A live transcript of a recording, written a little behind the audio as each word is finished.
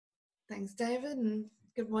Thanks, David, and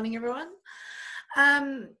good morning, everyone.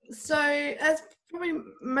 So, as probably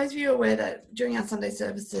most of you are aware, that during our Sunday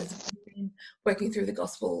services, we've been working through the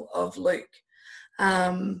Gospel of Luke.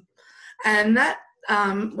 And that,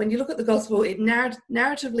 when you look at the Gospel, it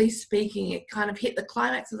narratively speaking, it kind of hit the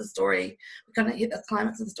climax of the story. We kind of hit the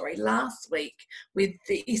climax of the story last week with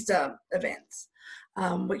the Easter events,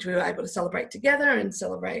 which we were able to celebrate together and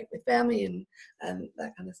celebrate with family and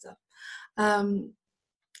that kind of stuff.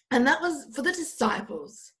 And that was for the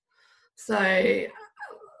disciples. So,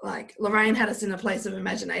 like Lorraine had us in a place of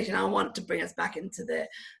imagination. I want to bring us back into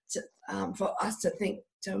for us to think,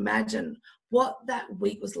 to imagine what that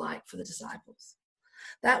week was like for the disciples.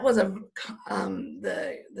 That was the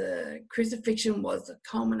crucifixion was a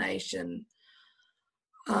culmination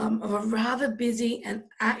of a rather busy and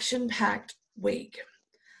action-packed week.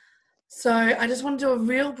 So I just want to do a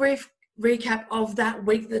real brief recap of that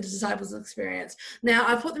week the disciples experienced. Now,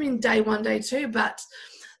 I put them in day 1, day 2, but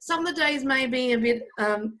some of the days may be a bit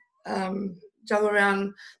juggle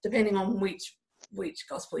around depending on which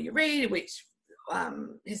gospel you read, which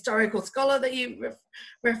historical scholar that you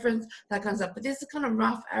reference, that kind of stuff. But this is kind of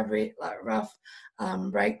rough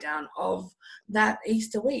breakdown of that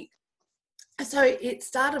Easter week. So it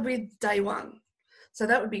started with day 1. So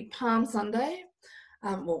that would be Palm Sunday,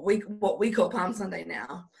 what we call Palm Sunday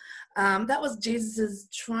now. That was Jesus's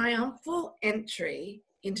triumphal entry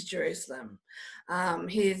into Jerusalem.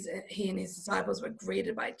 He and his disciples were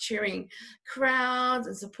greeted by cheering crowds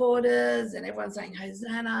and supporters, and everyone saying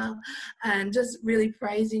Hosanna, and just really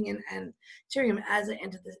praising and cheering him as they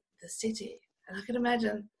entered the city. And I can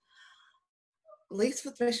imagine, at least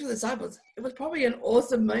especially the disciples, it was probably an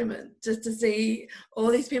awesome moment just to see all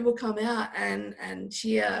these people come out and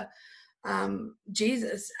cheer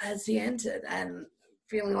Jesus as he entered, and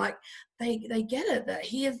feeling like they get it, that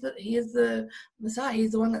he is the Messiah.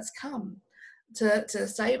 He's the one that's come to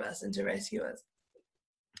save us and to rescue us.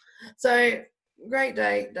 So great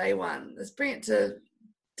day 1. Let's bring it to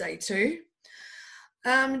day 2.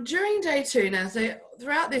 During day 2 now, so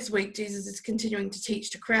throughout this week, Jesus is continuing to teach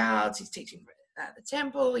to crowds. He's teaching at the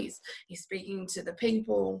temple. He's speaking to the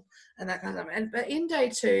people and that kind of stuff. But in day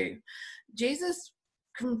 2, Jesus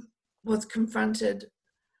was confronted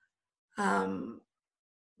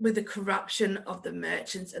with the corruption of the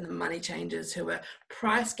merchants and the money changers who were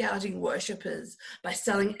price gouging worshippers by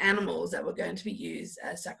selling animals that were going to be used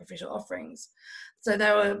as sacrificial offerings. So they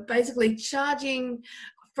were basically charging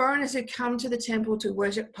foreigners who come to the temple to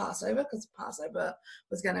worship Passover, because Passover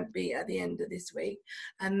was going to be at the end of this week.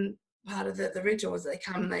 And part of the ritual was they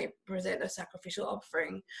come and they present a sacrificial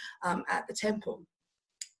offering at the temple.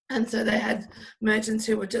 And so they had merchants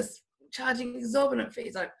who were just charging exorbitant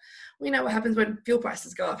fees. Like, we know what happens when fuel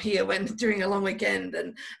prices go up here during a long weekend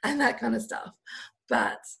and that kind of stuff.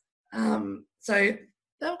 But so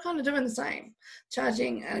they were kind of doing the same,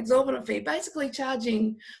 charging an exorbitant fee, basically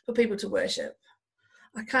charging for people to worship.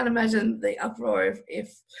 I can't imagine the uproar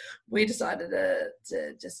if we decided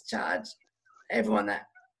to just charge everyone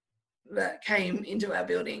that came into our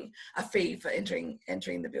building a fee for entering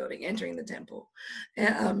the building, entering the temple.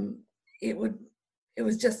 It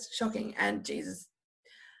was just shocking, and Jesus,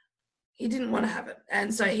 he didn't want to have it.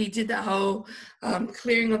 And so he did that whole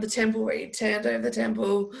clearing of the temple, where he turned over the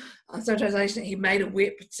temple. Some translation, he made a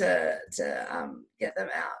whip to get them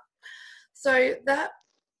out. So that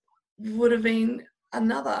would have been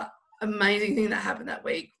another amazing thing that happened that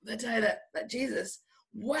week, the day that Jesus,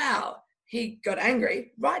 wow, he got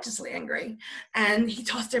angry, righteously angry, and he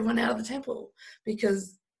tossed everyone out of the temple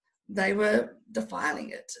because they were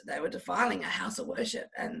defiling it. They were defiling a house of worship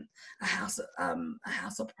and a house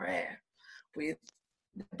of prayer with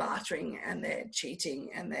bartering and their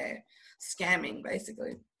cheating and their scamming,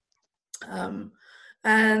 basically.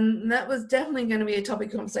 And that was definitely going to be a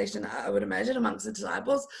topic of conversation, I would imagine, amongst the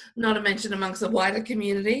disciples, not to mention amongst the wider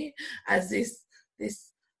community, as this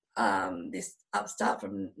upstart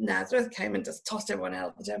from Nazareth came and just tossed everyone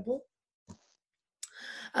out of the temple.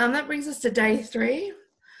 That brings us to day 3.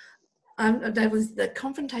 That was the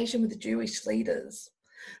confrontation with the Jewish leaders.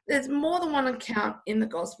 There's more than one account in the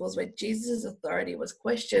Gospels where Jesus' authority was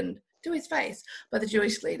questioned to his face by the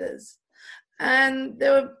Jewish leaders. And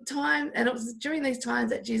there were times, and it was during these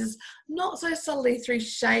times that Jesus not so subtly threw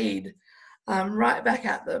shade right back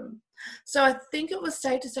at them. So I think it was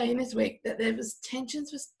safe to say in this week that there was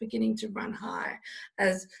tensions was beginning to run high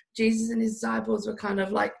as Jesus and his disciples were kind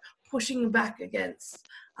of like pushing back against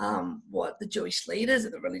what the Jewish leaders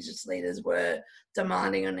and the religious leaders were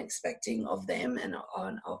demanding and expecting of them and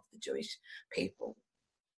of the Jewish people.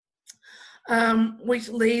 Which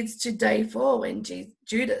leads to day 4 when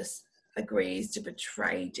Judas agrees to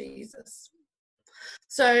betray Jesus.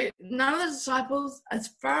 So none of the disciples, as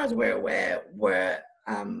far as we're aware, were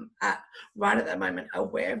right at that moment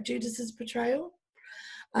aware of Judas's betrayal.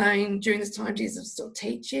 During this time, Jesus was still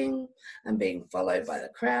teaching and being followed by the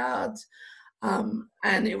crowds,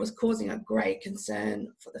 and it was causing a great concern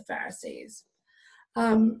for the Pharisees.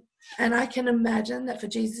 And I can imagine that for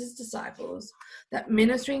Jesus' disciples, that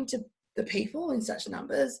ministering to the people in such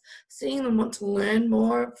numbers, seeing them want to learn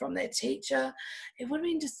more from their teacher, it would have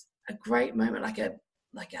been just a great moment, like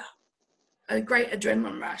a great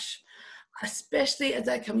adrenaline rush, especially as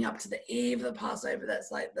they're coming up to the eve of the Passover.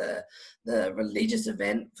 That's like the religious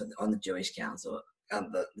event on the Jewish council,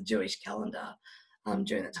 the Jewish calendar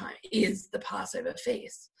during that time is the Passover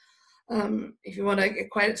feast. If you want to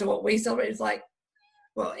equate it to what we celebrate, it's like,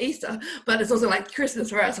 well, Easter, but it's also like Christmas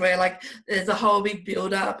for us, where like there's a whole big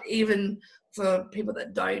build up, even for people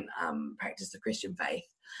that don't practice the Christian faith.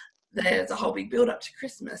 There's a whole big build up to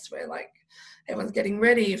Christmas where like everyone's getting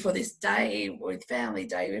ready for this day with family,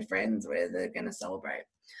 day with friends, where they're going to celebrate.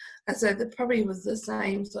 And so there probably was the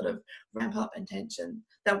same sort of ramp up and tension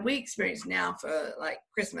that we experience now for like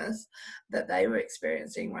Christmas that they were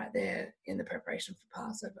experiencing right there in the preparation for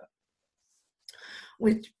Passover.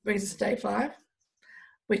 Which brings us to day 5,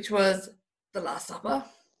 which was the Last Supper,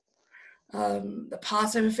 the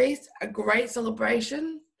Passover feast, a great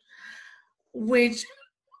celebration, which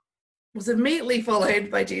was immediately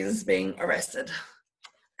followed by Jesus being arrested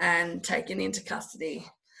and taken into custody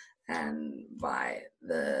and by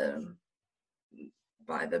the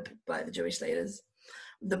Jewish leaders,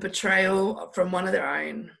 the betrayal from one of their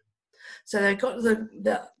own. So they got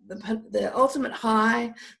the ultimate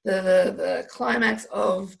high, the climax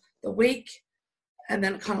of the week, and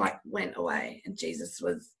then it kind of like went away, and Jesus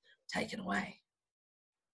was taken away,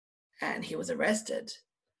 and he was arrested,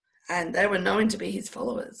 and they were known to be his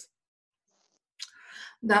followers.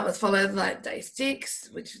 That was followed like day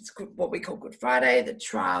 6, which is what we call Good Friday, the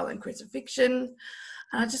trial and crucifixion.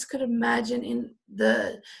 And I just could imagine in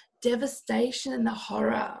the devastation and the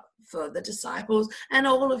horror for the disciples and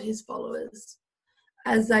all of his followers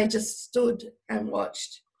as they just stood and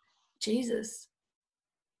watched Jesus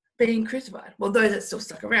being crucified. Well, those that still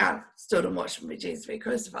stuck around stood and watched Jesus be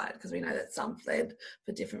crucified, because we know that some fled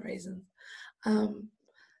for different reasons.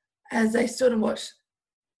 As they stood and watched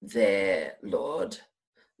their Lord,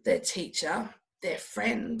 their teacher, their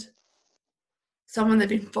friend, someone they've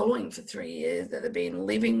been following for 3 years, that they've been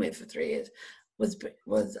living with for 3 years, was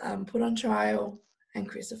put on trial and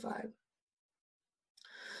crucified.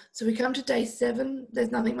 So we come to day 7.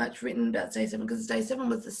 There's nothing much written about day 7 because day 7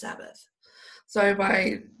 was the Sabbath. So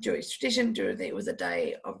by Jewish tradition, it was a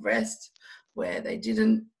day of rest where they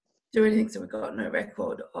didn't do anything. So we got no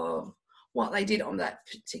record of what they did on that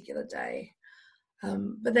particular day.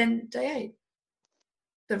 But then day 8,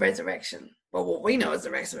 the resurrection. Well, what we know is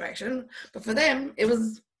the resurrection, but for them it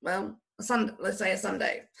was, well, a Sunday. Let's say a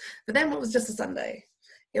Sunday. For them it was just a Sunday.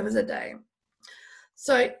 It was a day.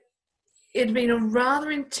 So it'd been a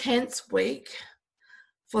rather intense week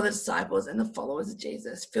for the disciples and the followers of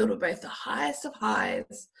Jesus, filled with both the highest of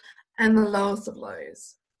highs and the lowest of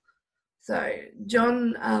lows. So in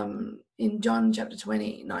John chapter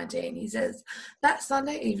 20:19, he says, that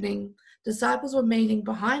Sunday evening, disciples were meeting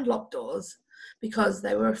behind locked doors because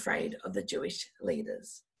they were afraid of the Jewish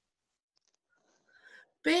leaders.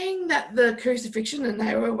 Being that the crucifixion, and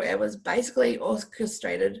they were aware, was basically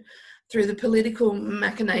orchestrated through the political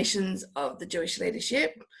machinations of the Jewish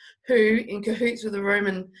leadership, who, in cahoots with the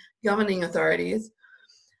Roman governing authorities,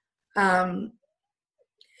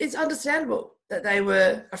 it's understandable that they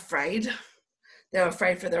were afraid. They were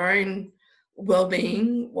afraid for their own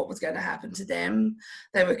well-being, what was going to happen to them.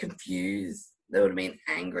 They were confused. They would have been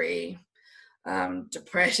angry,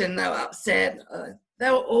 depression. They were upset.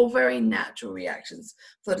 They were all very natural reactions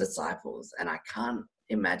for the disciples, and I can't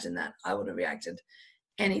imagine that I would have reacted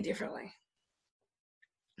any differently.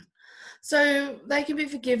 So they can be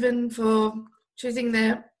forgiven for choosing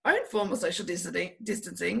their own form of social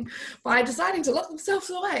distancing by deciding to lock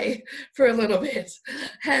themselves away for a little bit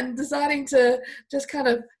and deciding to just kind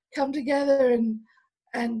of come together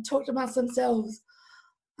and talk amongst themselves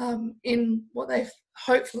in what they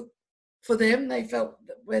hoped for them,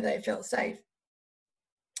 where they felt safe.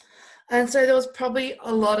 And so there was probably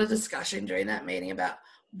a lot of discussion during that meeting about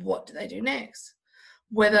what do they do next,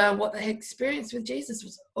 whether what they had experienced with Jesus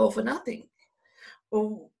was all for nothing,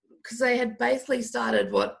 or because they had basically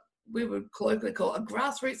started what we would colloquially call a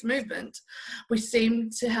grassroots movement, which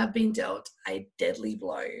seemed to have been dealt a deadly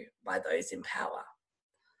blow by those in power.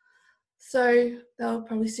 So they were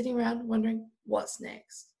probably sitting around wondering, what's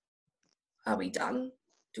next? Are we done?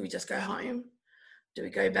 Do we just go home? Do we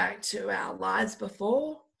go back to our lives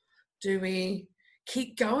before? Do we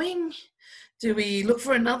keep going? Do we look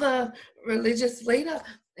for another religious leader?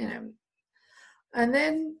 And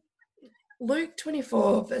then Luke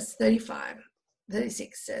 24, verse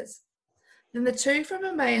 36 says, Then the two from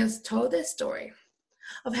Emmaus told their story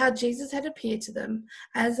of how Jesus had appeared to them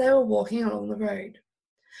as they were walking along the road,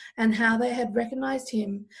 and how they had recognized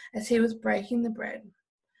him as he was breaking the bread.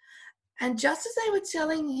 And just as they were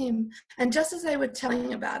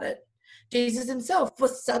telling about it, Jesus himself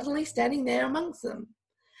was suddenly standing there amongst them.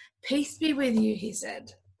 Peace be with you, he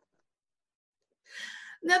said.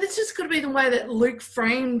 Now, this just could be the way that Luke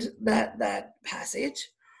framed that passage,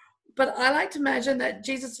 but I like to imagine that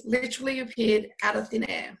Jesus literally appeared out of thin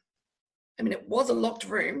air. I mean, it was a locked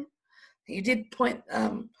room. You did point,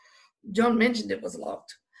 John mentioned it was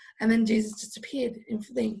locked, and then Jesus just appeared in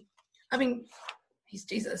fleeing. I mean, he's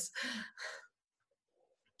Jesus.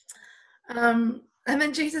 And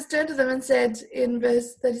then Jesus turned to them and said in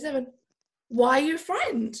verse 37, Why are you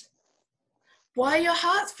frightened? Why are your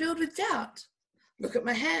hearts filled with doubt? Look at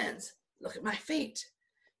my hands. Look at my feet.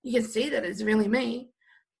 You can see that it's really me.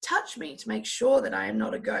 Touch me to make sure that I am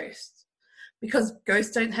not a ghost, because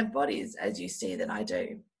ghosts don't have bodies, as you see that I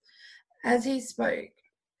do. As he spoke,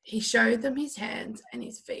 he showed them his hands and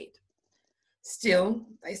his feet. Still,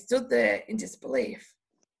 they stood there in disbelief,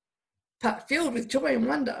 but filled with joy and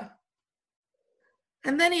wonder.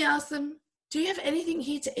 And then he asked them, Do you have anything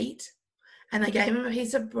here to eat? And they gave him a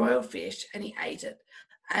piece of broiled fish, and he ate it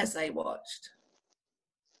as they watched.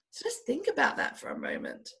 So just think about that for a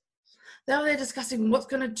moment. They were there discussing what's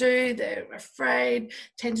going to do. They're afraid.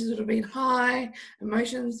 Tensions would have been high.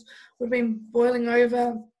 Emotions would have been boiling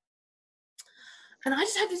over. And I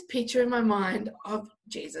just have this picture in my mind of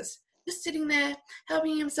Jesus just sitting there,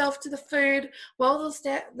 helping himself to the food, while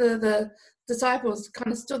the disciples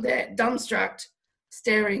kind of stood there, dumbstruck,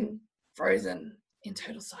 staring, frozen, in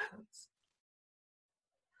total silence.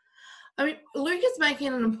 I mean, Luke is making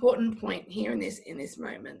an important point here in this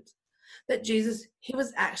moment, that Jesus, he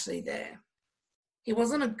was actually there. He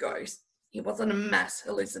wasn't a ghost. He wasn't a mass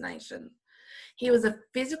hallucination. He was a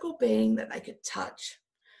physical being that they could touch,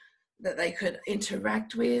 that they could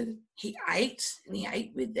interact with. He ate, and he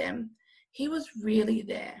ate with them. He was really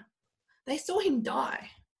there. They saw him die.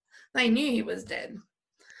 They knew he was dead.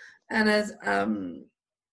 And as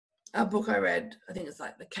a book I read, I think it's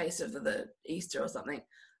like The Case of the Easter or something,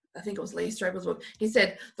 I think it was Lee Strobel's book, he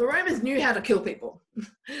said the Romans knew how to kill people.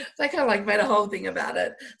 They kind of like made a whole thing about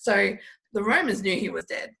it. So the Romans knew he was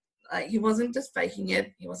dead. Like, he wasn't just faking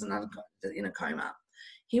it. He wasn't in a coma.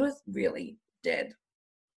 He was really dead.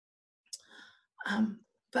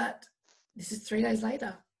 But this is 3 days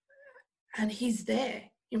later, and he's there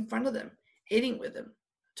in front of them, eating with them,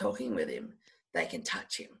 talking with him. They can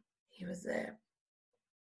touch him. He was there.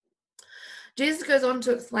 Jesus goes on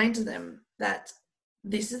to explain to them that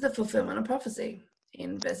this is the fulfillment of prophecy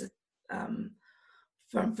in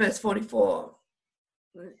from verse 44.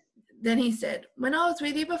 Then he said, When I was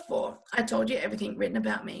with you before, I told you everything written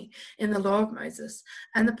about me in the law of Moses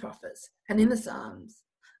and the prophets and in the Psalms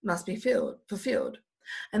must be fulfilled.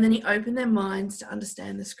 And then he opened their minds to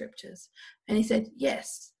understand the scriptures. And he said,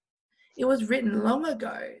 Yes, it was written long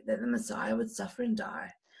ago that the Messiah would suffer and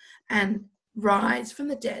die and rise from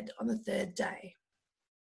the dead on the third day.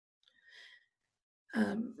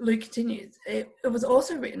 Luke continues, it was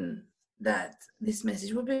also written that this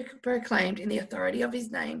message will be proclaimed in the authority of his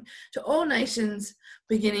name to all nations,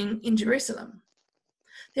 beginning in Jerusalem.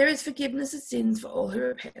 There is forgiveness of sins for all who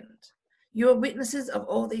repent. You are witnesses of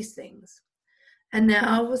all these things. And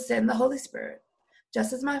now I will send the Holy Spirit,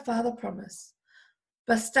 just as my Father promised.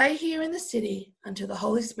 But stay here in the city until the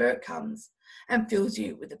Holy Spirit comes and fills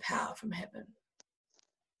you with the power from heaven.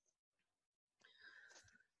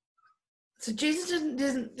 So Jesus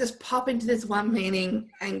didn't just pop into this one meeting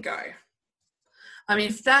and go. I mean,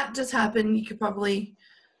 if that just happened, you could probably,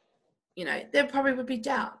 there probably would be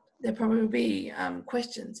doubt. There probably would be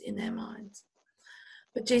questions in their minds.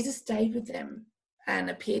 But Jesus stayed with them and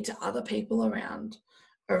appeared to other people around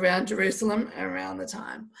Jerusalem around the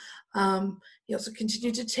time. He also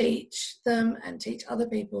continued to teach them and teach other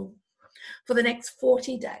people. For the next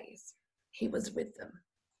 40 days, he was with them.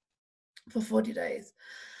 For 40 days.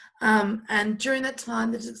 And during that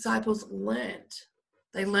time, the disciples learned.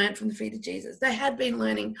 They learned from the feet of Jesus. They had been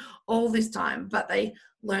learning all this time, but they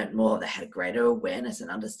learned more. They had greater awareness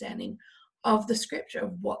and understanding of the scripture,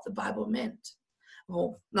 of what the Bible meant.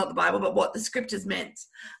 Well, not the Bible, but what the scriptures meant,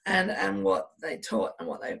 and what they taught, and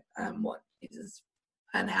what Jesus,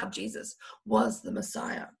 and how Jesus was the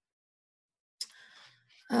Messiah.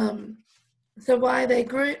 So while they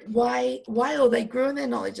grew in their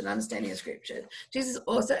knowledge and understanding of Scripture, Jesus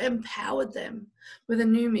also empowered them with a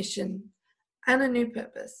new mission and a new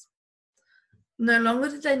purpose. No longer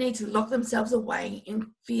did they need to lock themselves away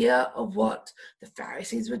in fear of what the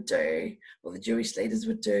Pharisees would do, or the Jewish leaders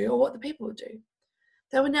would do, or what the people would do.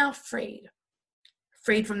 They were now freed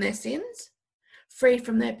from their sins, freed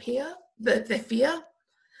from their fear,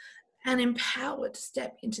 and empowered to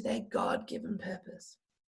step into their God-given purpose.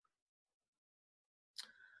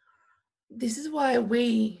 This is why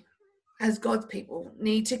we, as God's people,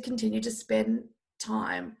 need to continue to spend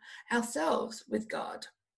time ourselves with God,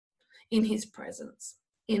 in his presence,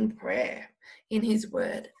 in prayer, in his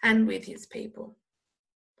word, and with his people.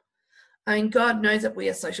 I mean, God knows that we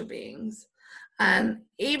are social beings, and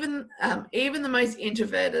even the most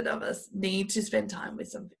introverted of us need to spend time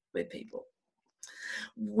with people.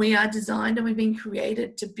 We are designed and we've been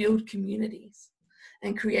created to build communities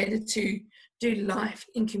and created to do life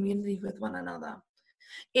in community with one another.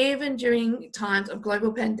 Even during times of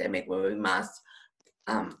global pandemic where we must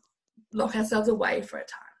lock ourselves away for a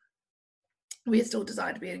time, we are still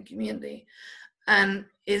designed to be in community. And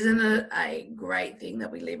isn't it a great thing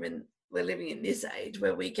that we're living in this age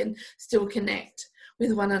where we can still connect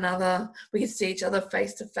with one another? We can see each other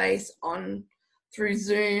face to face through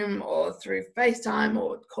Zoom or through FaceTime,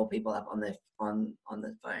 or call people up on the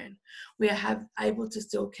phone. We are able to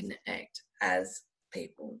still connect as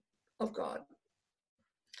people of God.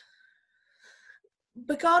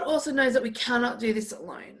 But God also knows that we cannot do this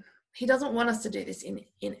alone. He doesn't want us to do this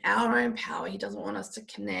in our own power. He doesn't want us to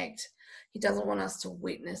connect. He doesn't want us to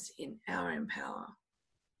witness in our own power.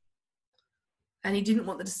 And he didn't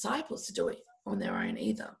want the disciples to do it on their own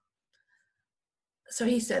either. So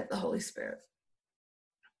he sent the Holy Spirit,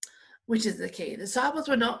 which is the key. The disciples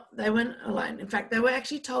weren't alone. In fact, they were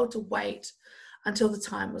actually told to wait until the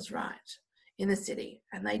time was right in the city,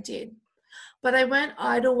 and they did. But they weren't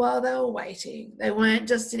idle while they were waiting. They weren't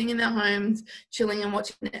just sitting in their homes, chilling and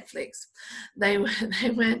watching Netflix. They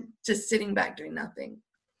weren't just sitting back doing nothing.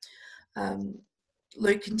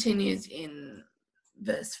 Luke continues in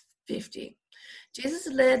verse 50. Jesus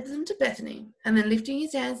led them to Bethany, and then lifting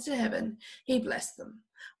his hands to heaven, he blessed them.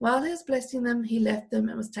 While he was blessing them, he left them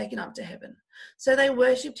and was taken up to heaven. So they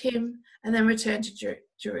worshipped him and then returned to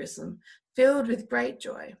Jerusalem, filled with great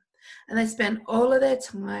joy. And they spent all of their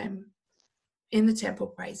time in the temple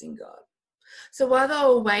praising God. So while they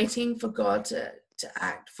were waiting for God to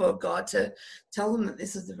act, for God to tell them that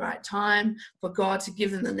this is the right time, for God to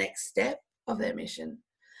give them the next step of their mission,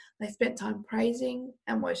 they spent time praising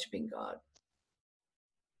and worshiping God.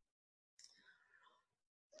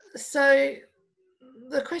 So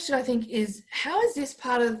the question, I think, is how is this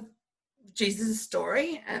part of Jesus'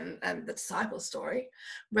 story and the disciples' story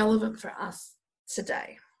relevant for us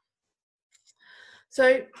today?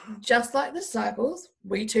 So just like the disciples,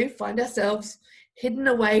 we too find ourselves hidden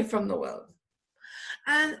away from the world.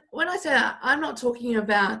 And when I say that, I'm not talking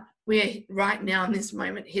about we're right now in this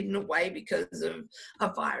moment hidden away because of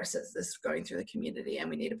a virus that's going through the community and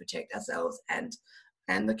we need to protect ourselves and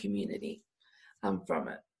the community from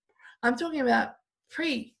it. I'm talking about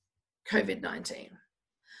pre-COVID-19.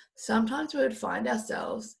 Sometimes we would find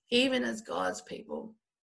ourselves, even as God's people,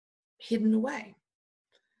 hidden away,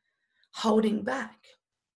 holding back,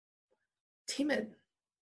 timid,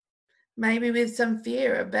 maybe with some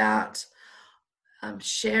fear about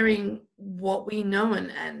sharing what we know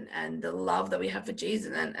and the love that we have for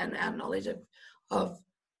Jesus and our knowledge of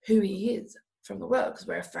who he is from the world, because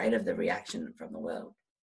we're afraid of the reaction from the world.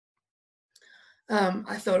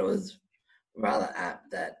 I thought it was rather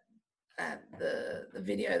apt that the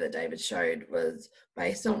video that David showed was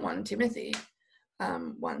based on 1 Timothy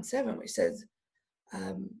 1:7, which says,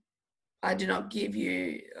 I do not give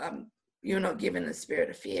you, you're not given a spirit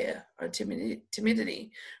of fear or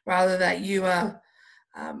timidity, rather that you are,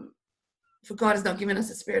 for God has not given us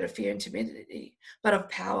a spirit of fear and timidity, but of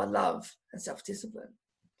power, love, and self-discipline.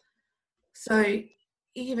 So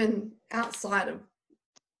even outside of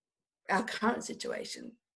our current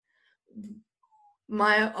situation,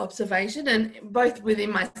 my observation, and both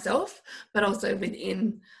within myself, but also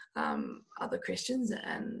within other Christians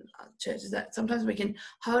and churches, that sometimes we can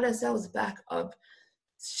hold ourselves back of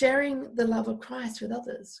sharing the love of Christ with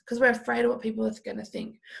others because we're afraid of what people are going to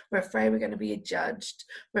think. We're afraid we're going to be judged.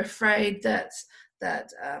 We're afraid that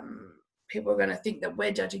people are going to think that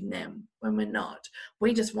we're judging them when we're not.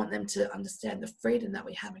 We just want them to understand the freedom that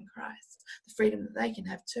we have in Christ, the freedom that they can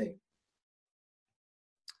have too.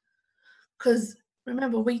 Because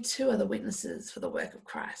remember, we too are the witnesses for the work of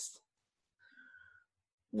Christ.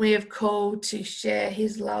 We have called to share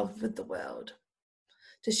his love with the world,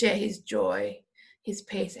 to share his joy, his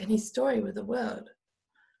peace, and his story with the world.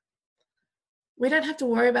 We don't have to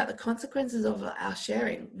worry about the consequences of our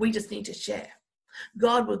sharing. We just need to share.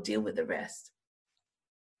 God will deal with the rest.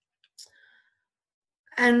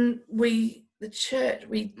 And we, the church,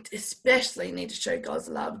 we especially need to show God's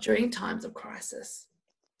love during times of crisis.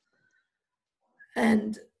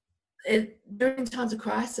 And during times of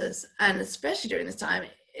crisis, and especially during this time,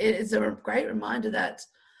 it is a great reminder that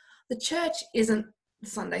the church isn't the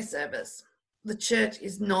Sunday service. The church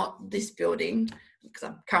is not this building, because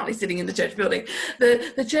I'm currently sitting in the church building.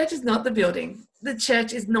 The church is not the building. The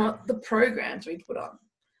church is not the programs we put on.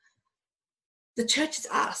 The church is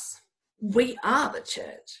us. We are the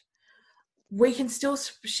church. We can still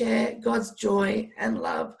share God's joy and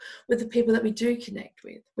love with the people that we do connect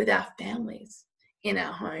with our families, in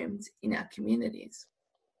our homes, in our communities.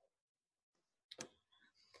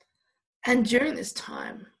 And during this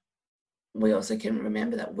time, we also can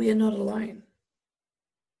remember that we are not alone.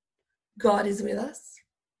 God is with us.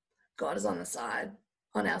 God is on our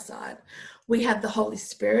side. We have the Holy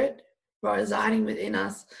Spirit residing within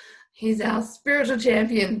us. He's our spiritual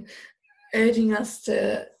champion, urging us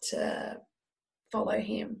to follow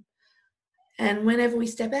him. And whenever we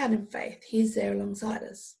step out in faith, he's there alongside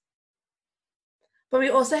us. But we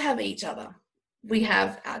also have each other. We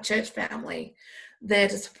have our church family there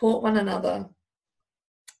to support one another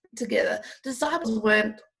together. Disciples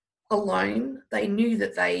weren't alone. They knew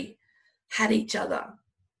that they had each other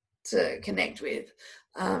to connect with.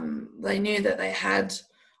 They knew that they had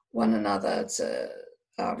one another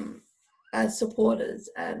as supporters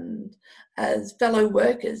and as fellow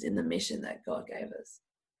workers in the mission that God gave us.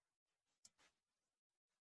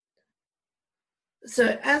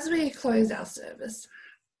 So as we close our service,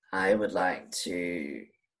 I would like to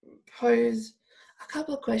pose a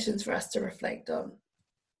couple of questions for us to reflect on.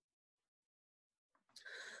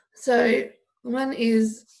 So one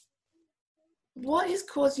is, what is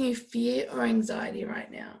causing you fear or anxiety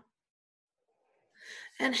right now?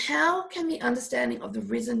 And how can the understanding of the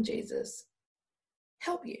risen Jesus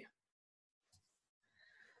help you?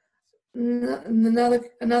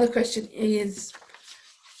 Another question is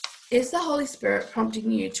the Holy Spirit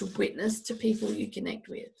prompting you to witness to people you connect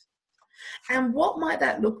with? And what might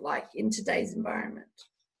that look like in today's environment?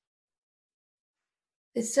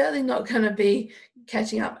 It's certainly not going to be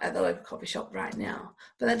catching up at the local coffee shop right now,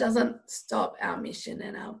 but that doesn't stop our mission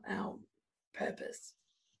and our purpose.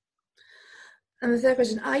 And the third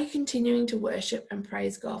question, are you continuing to worship and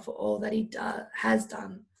praise God for all that he has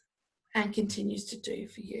done and continues to do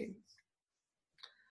for you?